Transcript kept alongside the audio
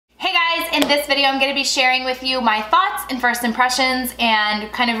in this video I'm going to be sharing with you my thoughts and first impressions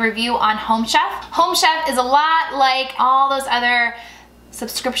and kind of review on Home Chef. Home Chef is a lot like all those other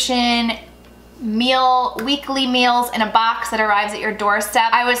subscription weekly meals in a box that arrives at your doorstep.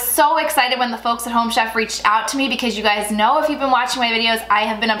 I was so excited when the folks at Home Chef reached out to me because you guys know, if you've been watching my videos, I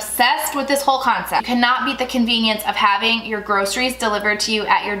have been obsessed with this whole concept. You cannot beat the convenience of having your groceries delivered to you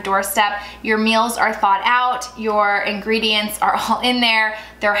at your doorstep. Your meals are thought out, your ingredients are all in there,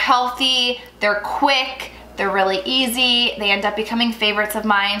 they're healthy, they're quick, they're really easy. They end up becoming favorites of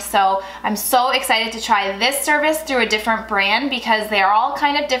mine. So I'm so excited to try this service through a different brand because they're all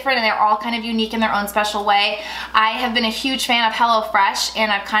kind of different and they're all kind of unique in their own special way. I have been a huge fan of HelloFresh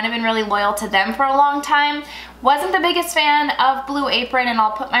and I've kind of been really loyal to them for a long time. Wasn't the biggest fan of Blue Apron, and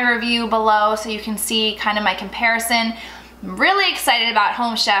I'll put my review below so you can see kind of my comparison. I'm really excited about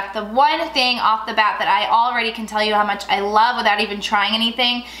Home Chef. The one thing off the bat that I already can tell you how much I love without even trying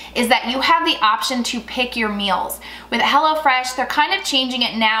anything is that you have the option to pick your meals. With HelloFresh, they're kind of changing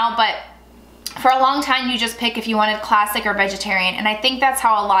it now, but for a long time you just pick if you wanted classic or vegetarian, and I think that's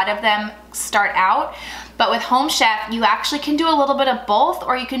how a lot of them start out. But with Home Chef, you actually can do a little bit of both,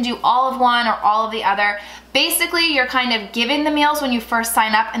 or you can do all of one or all of the other. Basically, you're kind of given the meals when you first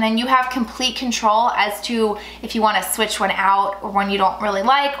sign up, and then you have complete control as to if you want to switch one out or one you don't really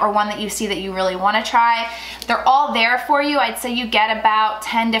like or one that you see that you really want to try. They're all there for you. I'd say you get about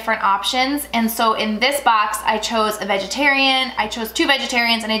 10 different options. And so in this box, I chose a vegetarian, I chose 2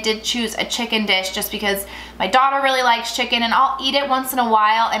 vegetarians, and I did choose a chicken dish just because my daughter really likes chicken and I'll eat it once in a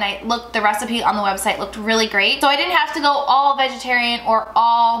while, and the recipe on the website looked really great. So I didn't have to go all vegetarian or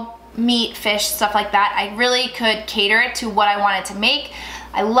all meat, fish, stuff like that. I really could cater it to what I wanted to make.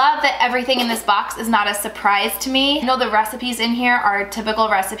 I love that everything in this box is not a surprise to me. I know the recipes in here are typical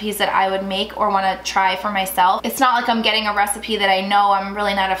recipes that I would make or want to try for myself. It's not like I'm getting a recipe that I know I'm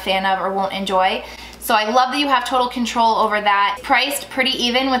really not a fan of or won't enjoy. So I love that you have total control over that. Priced pretty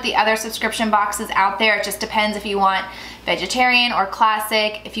even with the other subscription boxes out there. It just depends if you want vegetarian or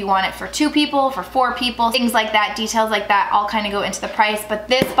classic, if you want it for 2 people, for 4 people, things like that, details like that all kind of go into the price. But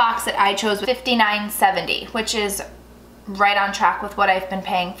this box that I chose was $59.70, which is right on track with what I've been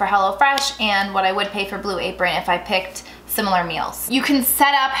paying for HelloFresh and what I would pay for Blue Apron if I picked similar meals. You can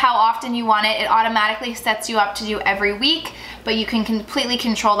set up how often you want it. It automatically sets you up to do every week, but you can completely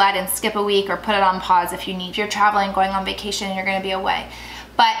control that and skip a week or put it on pause if you need. If you're traveling, going on vacation, and you're gonna be away.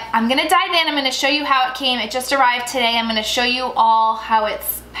 But I'm gonna dive in, I'm gonna show you how it came. It just arrived today. I'm gonna show you all how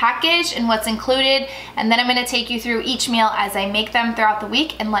it's packaged and what's included, and then I'm gonna take you through each meal as I make them throughout the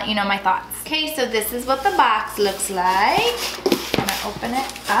week and let you know my thoughts. Okay, so this is what the box looks like. I'm gonna open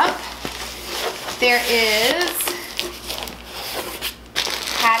it up. There is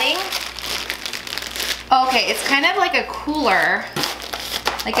padding. Okay, it's kind of like a cooler,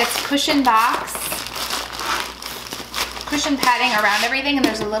 like it's cushion box. Cushion padding around everything, and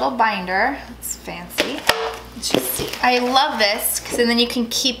there's a little binder. It's fancy. Let's just see. I love this because then you can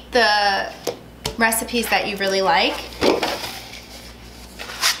keep the recipes that you really like.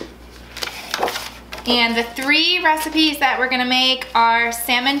 And the 3 recipes that we're gonna make are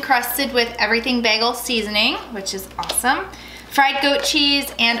salmon crusted with everything bagel seasoning, which is awesome, fried goat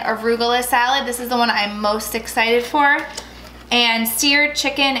cheese, and arugula salad. This is the one I'm most excited for, and seared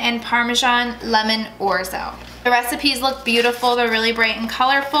chicken and Parmesan lemon orzo. The recipes look beautiful. They're really bright and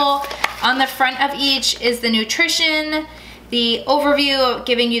colorful. On the front of each is the nutrition, the overview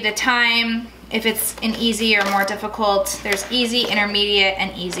giving you the time, if it's an easy or more difficult. There's easy, intermediate,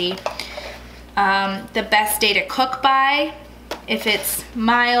 and easy. The best day to cook by, if it's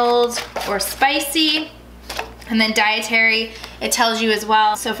mild or spicy. And then dietary, it tells you as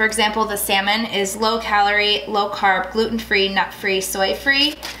well. So for example, the salmon is low calorie, low carb, gluten-free, nut-free,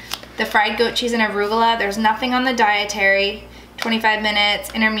 soy-free. The fried goat cheese and arugula, there's nothing on the dietary, 25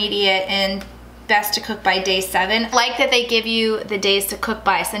 minutes, intermediate, and best to cook by day 7. I like that they give you the days to cook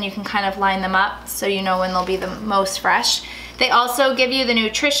by, so then you can kind of line them up so you know when they'll be the most fresh. They also give you the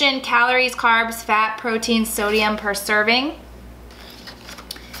nutrition, calories, carbs, fat, protein, sodium per serving.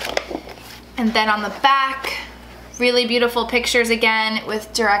 And then on the back, really beautiful pictures again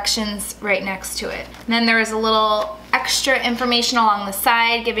with directions right next to it. And then there is a little extra information along the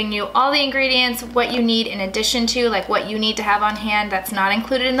side giving you all the ingredients, what you need in addition to, like what you need to have on hand that's not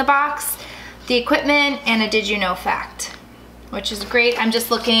included in the box, the equipment, and a did you know fact, which is great. I'm just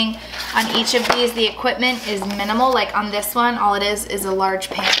looking on each of these. The equipment is minimal. Like on this one, all it is a large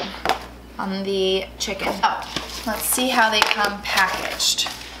pan on the chicken. Oh, let's see how they come packaged.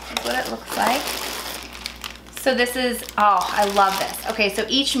 This is what it looks like. So this is, oh, I love this. Okay, so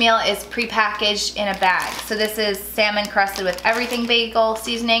each meal is pre-packaged in a bag. So this is salmon crusted with everything bagel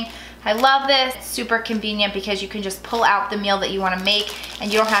seasoning, I love this. It's super convenient because you can just pull out the meal that you want to make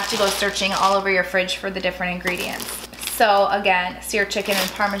and you don't have to go searching all over your fridge for the different ingredients. So again, seared chicken and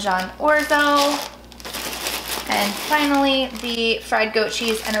Parmesan orzo. And finally, the fried goat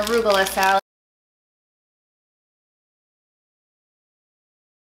cheese and arugula salad.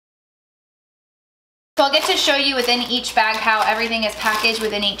 So I'll get to show you within each bag how everything is packaged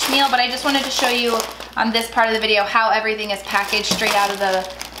within each meal, but I just wanted to show you on this part of the video how everything is packaged straight out of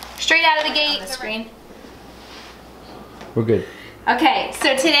the gate. On the screen. We're good. Okay,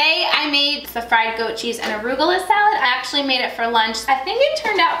 so today I made the fried goat cheese and arugula salad. I actually made it for lunch. I think it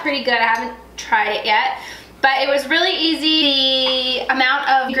turned out pretty good. I haven't tried it yet, but it was really easy. The amount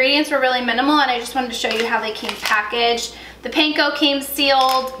of ingredients were really minimal, and I just wanted to show you how they came packaged. The panko came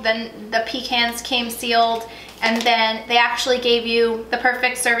sealed, then the pecans came sealed, and then they actually gave you the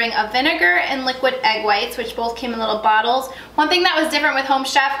perfect serving of vinegar and liquid egg whites, which both came in little bottles. One thing that was different with Home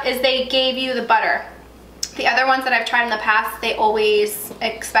Chef is they gave you the butter. The other ones that I've tried in the past, they always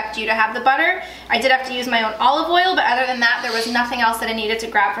expect you to have the butter. I did have to use my own olive oil, but other than that, there was nothing else that I needed to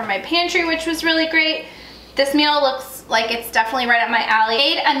grab from my pantry, which was really great. This meal looks like it's definitely right up my alley.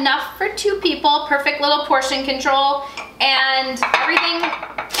 Made enough for 2 people, perfect little portion control, and everything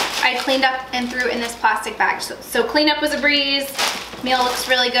I cleaned up and threw in this plastic bag. So cleanup was a breeze. Meal looks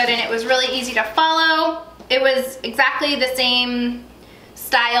really good, and it was really easy to follow. It was exactly the same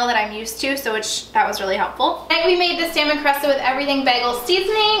style that I'm used to, so that was really helpful. And we made the salmon cresta with everything bagel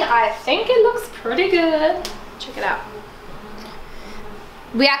seasoning. I think it looks pretty good. Check it out.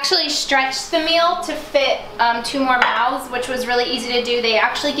 We actually stretched the meal to fit 2 more mouths, which was really easy to do. They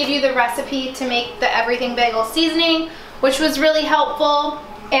actually give you the recipe to make the everything bagel seasoning, which was really helpful.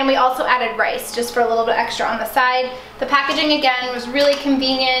 And we also added rice just for a little bit extra on the side. The packaging again was really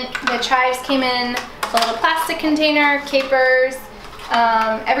convenient. The chives came in a little plastic container, capers,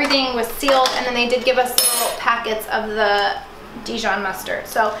 everything was sealed, and then they did give us little packets of the Dijon mustard.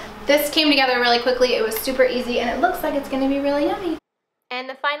 So this came together really quickly. It was super easy, and it looks like it's gonna be really yummy. And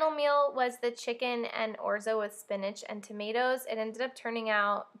the final meal was the chicken and orzo with spinach and tomatoes. It ended up turning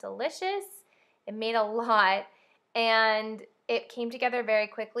out delicious. It made a lot, and it came together very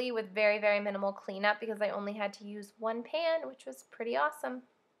quickly with very, very minimal cleanup because I only had to use 1 pan, which was pretty awesome.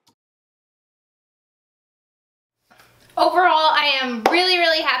 Overall, I am really,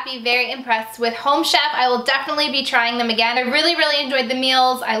 really happy, very impressed with Home Chef. I will definitely be trying them again. I really, really enjoyed the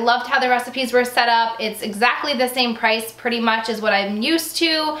meals. I loved how the recipes were set up. It's exactly the same price pretty much as what I'm used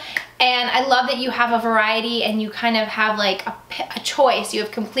to. And I love that you have a variety and you kind of have like a choice. You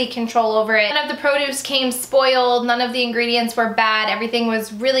have complete control over it. None of the produce came spoiled. None of the ingredients were bad. Everything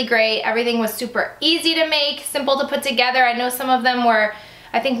was really great. Everything was super easy to make, simple to put together. I know some of them were,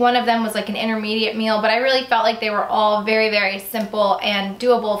 I think one of them was like an intermediate meal, but I really felt like they were all very, very simple and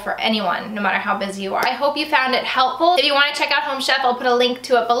doable for anyone, no matter how busy you are. I hope you found it helpful. If you want to check out Home Chef, I'll put a link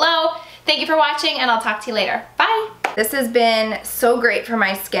to it below. Thank you for watching, and I'll talk to you later. Bye! This has been so great for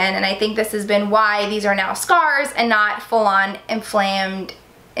my skin, and I think this has been why these are now scars and not full-on inflamed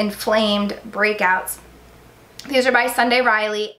breakouts. These are by Sunday Riley.